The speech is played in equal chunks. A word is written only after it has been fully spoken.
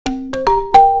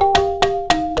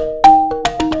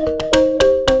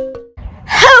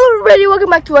everybody, welcome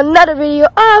back to another video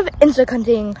of Insect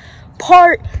Hunting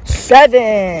Part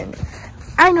 7.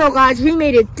 I know guys, we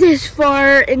made it this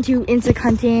far into insect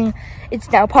hunting. It's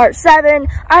now Part 7.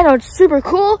 I know it's super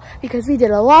cool because we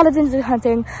did a lot of insect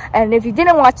hunting, and if you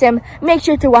didn't watch them, make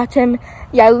sure to watch them.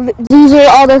 Yeah, these are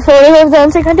all the photos of the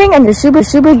insect hunting, and they're super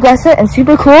aggressive and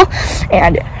super cool,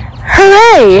 and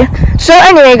hooray! So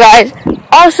anyway guys,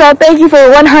 also thank you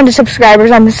for 100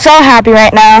 subscribers. I'm so happy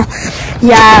right now.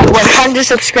 Yeah, 100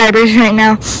 subscribers right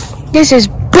now. This is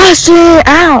busting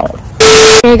out.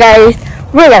 Hey guys,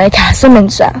 we're gonna catch some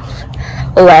insects.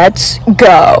 Let's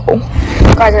go.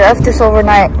 Guys, I left this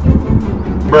overnight.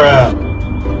 Bruh.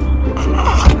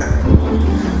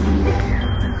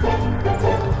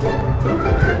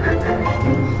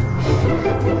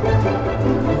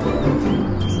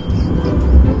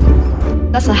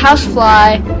 That's a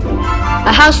housefly.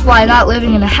 A housefly not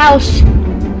living in a house.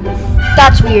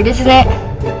 That's weird, isn't it?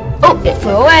 Oh, it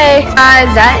flew away.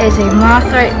 Guys, that is a moth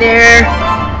right there.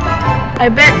 I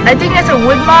think that's a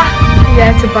wood moth.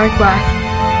 Yeah, it's a bark moth.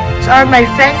 It's on my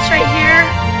fence right here.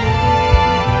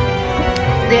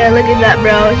 Yeah, look at that,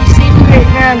 bro. He's sleeping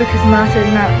right now because moth is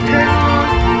nocturnal.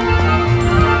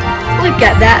 Look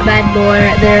at that bad boy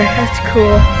right there. That's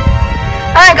cool.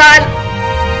 Alright, guys.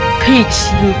 Peace,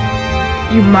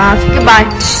 you moth. Goodbye.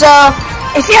 So,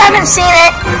 if you haven't seen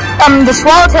it, the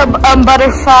swallowtail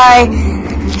butterfly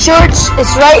shorts,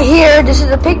 it's right here. This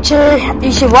is a picture. You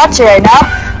should watch it right now.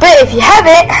 But if you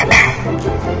haven't,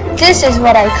 this is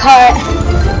what I caught.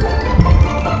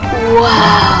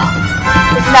 Wow.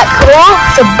 Isn't that cool?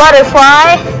 It's a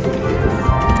butterfly.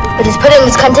 I just put it in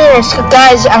this container. So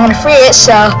guys, I'm going to free it,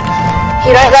 so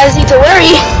you don't guys need to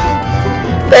worry.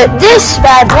 But this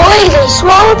bad boy is a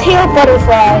swallowtail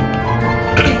butterfly.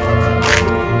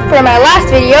 For my last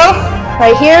video,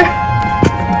 right here,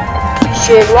 you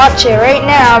should watch it right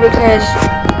now because,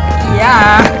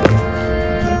 yeah.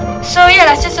 So yeah,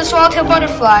 that's just a swallowtail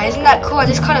butterfly. Isn't that cool? I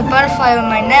just caught a butterfly with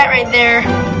my net right there.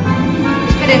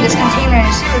 Just put it in this container and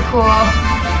it's super cool.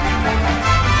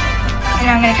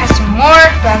 And I'm gonna catch some more,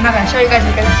 but I'm not gonna show you guys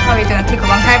because it's probably gonna take a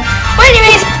long time. But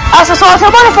anyways, that's a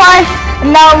swallowtail butterfly.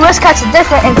 And now let's catch a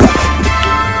different insect.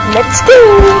 Let's go.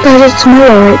 Guys, it's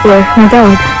Milo right there, my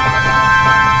dog.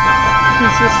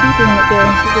 He's just sleeping right there,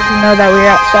 and she doesn't know that we're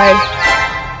outside.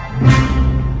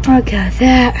 Look at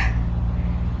that.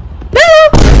 No!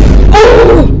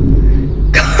 Oh!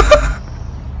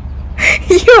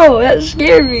 Yo, that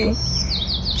scared me.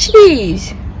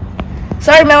 Jeez.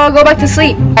 Sorry, Mel, I'll go back to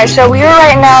sleep. Alright, so we are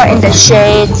right now in the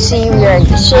shade. See, we are in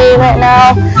the shade right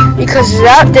now because it's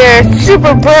out there. It's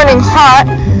super burning hot.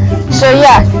 So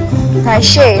yeah, nice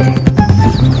shade.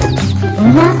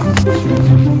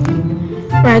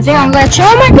 I think I'm gonna chill.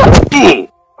 Oh my god!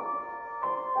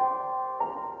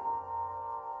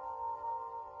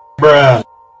 Bruh.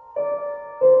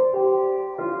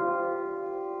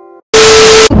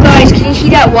 Guys, can you see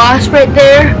that wasp right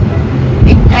there?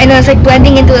 I know it's like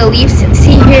blending into the leaves.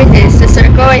 See, here it is, the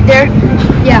circle right there.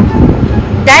 Yeah,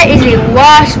 that is a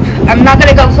wasp. I'm not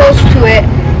gonna go close to it.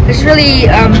 It's really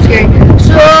scary.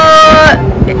 So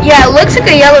yeah, it looks like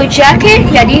a yellow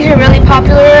jacket. Yeah, these are really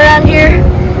popular around here.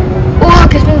 Oh,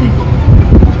 look, it's moving.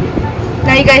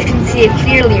 Now you guys can see it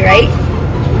clearly, right?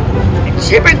 It's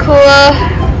super cool.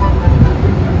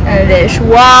 And this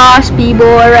waspy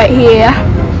boy right here.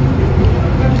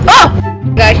 Oh!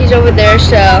 Guys, he's over there,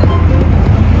 so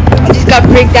I just got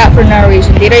freaked out for no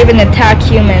reason. They don't even attack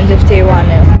humans if they want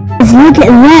to. Look at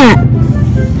that.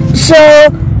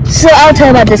 So I'll tell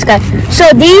you about this guy.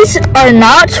 So these are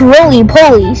not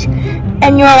roly-polies.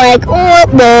 And you're like, oh,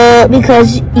 no,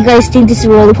 because you guys think this is a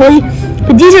roly-poly.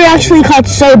 But these are actually called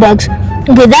soul bugs.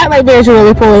 Okay, that right there is a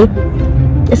roly-poly.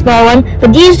 The small one.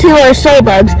 But these two are soul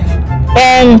bugs.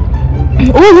 And,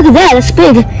 oh, look at that, that's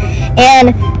big.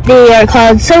 And they are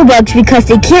called soul bugs because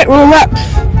they can't roll up.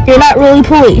 They're not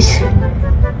roly-polies.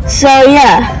 So,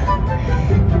 yeah.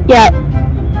 Yeah.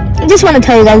 I just want to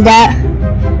tell you guys that.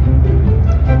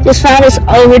 Just found this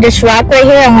over this rock right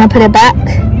here. I'm going to put it back.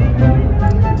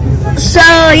 So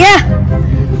yeah,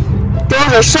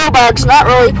 those are soul bugs, not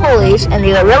roly-polies, and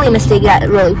they are really mistaken at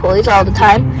roly-polies all the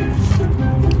time.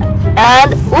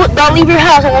 And oh, don't leave your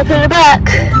house. I'm gonna put it back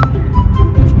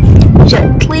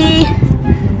gently.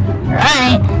 All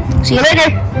right, see you later,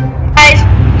 guys.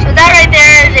 So that right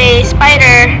there is a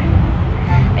spider,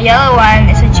 a yellow one.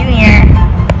 It's a junior.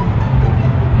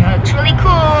 It looks really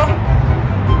cool.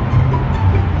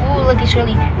 Oh, look, it's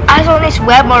really. I was on this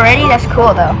web already. That's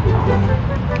cool though.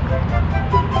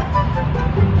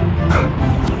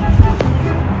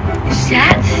 Is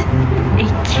that a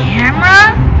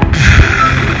camera?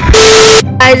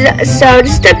 guys, so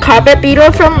just the carpet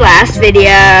beetle from last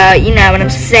video, you know what I'm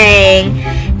saying,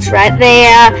 it's right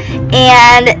there,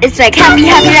 and it's like happy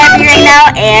right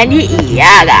now, and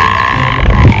yeah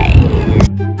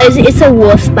guys, it's a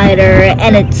wolf spider,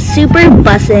 and it's super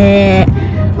bussin'.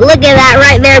 Look at that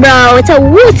right there, bro, it's a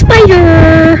wolf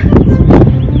spider.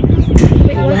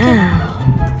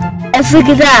 Wow, let's look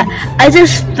at that. I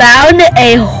just found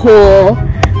a hole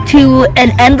to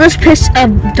an endless pit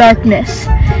of darkness.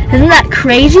 Isn't that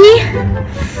crazy?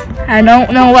 I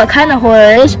don't know what kind of hole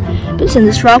it is, but it's in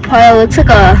this rock pile. It looks like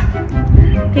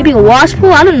maybe a wasp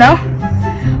hole, I don't know.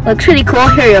 Looks pretty cool.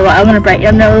 Here you go, I'm gonna brighten it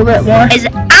up a little bit more.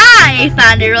 I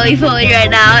found a roly-poly right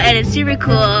now, and it's super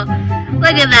cool.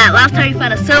 Look at that, last time we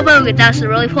found a Sobo, we got the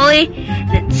roly-poly,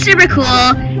 and it's super cool,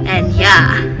 and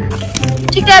yeah.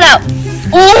 Check that out.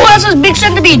 Oh, that's a big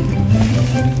centipede.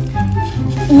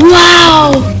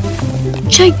 Wow.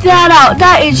 Check that out,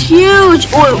 that is huge.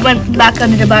 Oh, it went back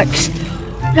under the box.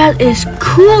 That is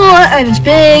cool, and it's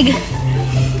big.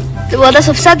 Well, that's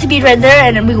a centipede right there,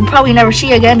 and we will probably never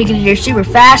see again because they're super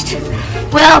fast.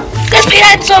 Well, let's be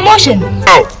in slow motion.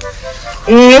 Oh,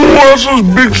 that's a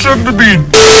big centipede.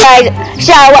 Guys,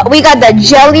 so we got the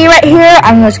jelly right here.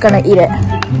 I'm just gonna eat it.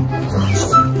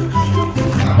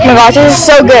 Oh my gosh, this is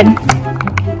so good.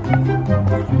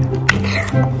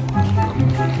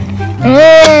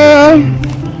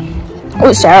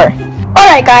 Oh, sour.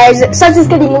 Alright guys, since it's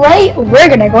getting late, we're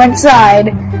gonna go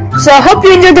inside. So I hope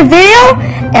you enjoyed the video,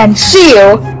 and see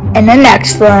you in the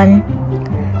next one.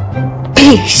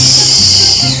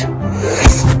 Peace.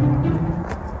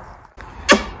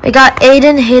 We got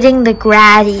Aiden hitting the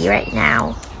Grady right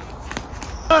now.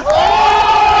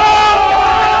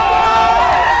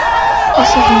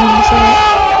 Also, he didn't say it.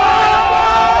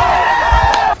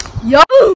 Yo!